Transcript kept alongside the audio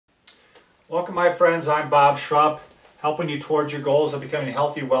Welcome my friends, I'm Bob Schrupp, helping you towards your goals of becoming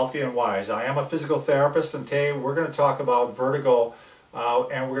healthy, wealthy, and wise. I am a physical therapist, and today we're going to talk about vertigo,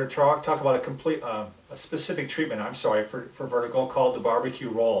 and we're going to talk about a specific treatment, for vertigo called the barbecue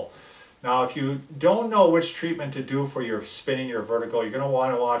roll. Now if you don't know which treatment to do for your spinning your vertigo, you're going to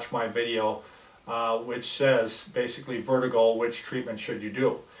want to watch my video which says basically vertigo, which treatment should you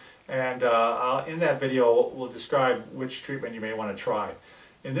do. And in that video we'll describe which treatment you may want to try.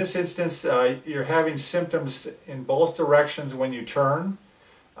 In this instance, you're having symptoms in both directions when you turn,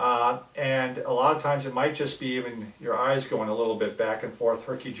 and a lot of times it might just be even your eyes going a little bit back and forth,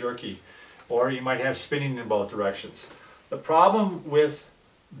 herky-jerky, or you might have spinning in both directions. The problem with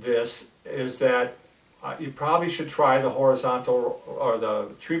this is that you probably should try the horizontal, or the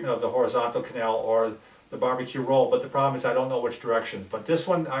treatment of the horizontal canal, or the barbecue roll, but the problem is I don't know which directions. But this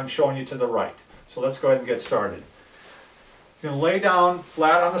one I'm showing you to the right. So let's go ahead and get started. You're going to lay down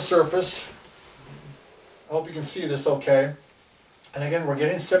flat on the surface. I hope you can see this okay. And again, we're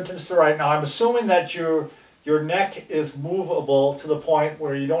getting symptoms to the right. Now I'm assuming that your neck is movable to the point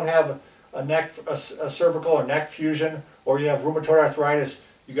where you don't have a cervical or neck fusion, or you have rheumatoid arthritis.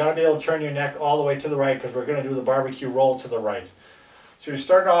 You've got to be able to turn your neck all the way to the right, because we're going to do the barbecue roll to the right. So you're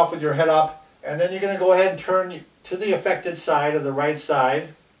starting off with your head up, and then you're going to go ahead and turn to the affected side of the right side.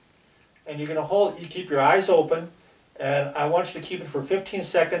 And you're going to keep your eyes open. And I want you to keep it for 15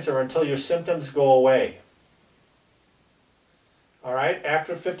 seconds or until your symptoms go away. Alright,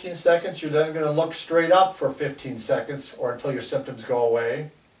 after 15 seconds, you're then going to look straight up for 15 seconds or until your symptoms go away.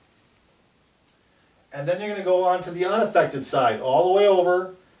 And then you're going to go on to the unaffected side, all the way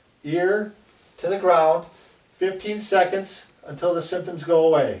over, ear to the ground, 15 seconds until the symptoms go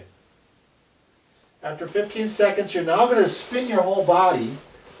away. After 15 seconds, you're now going to spin your whole body.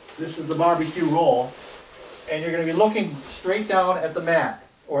 This is the barbecue roll. And you're going to be looking straight down at the mat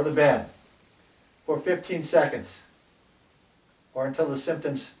or the bed for 15 seconds or until the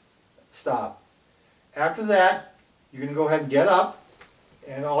symptoms stop. After that, you're going to go ahead and get up,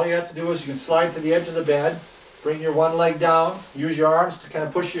 and all you have to do is you can slide to the edge of the bed, bring your one leg down, use your arms to kind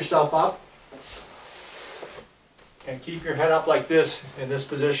of push yourself up, and keep your head up like this in this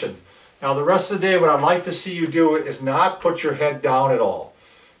position. Now the rest of the day, what I'd like to see you do is not put your head down at all.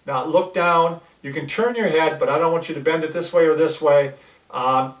 Now look down. You can turn your head, but I don't want you to bend it this way or this way.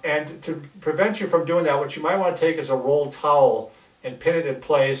 And to prevent you from doing that, what you might want to take is a rolled towel and pin it in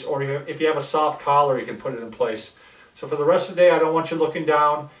place, or if you have a soft collar, you can put it in place. So for the rest of the day, I don't want you looking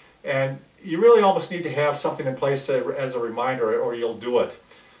down, and you really almost need to have something in place as a reminder, or you'll do it.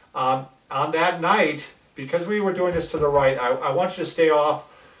 On that night, because we were doing this to the right, I want you to stay off.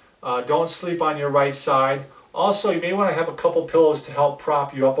 Don't sleep on your right side. Also, you may want to have a couple pillows to help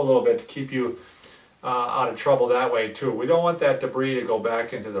prop you up a little bit to keep you out of trouble that way too. We don't want that debris to go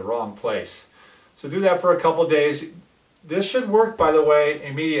back into the wrong place. So do that for a couple days. This should work, by the way,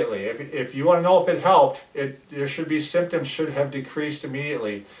 immediately. If you want to know if it helped, symptoms should have decreased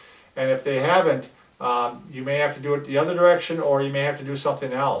immediately. And if they haven't, you may have to do it the other direction, or you may have to do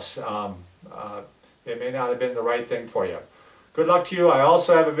something else. It may not have been the right thing for you. Good luck to you. I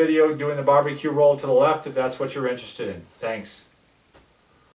also have a video doing the barbecue roll to the left if that's what you're interested in. Thanks.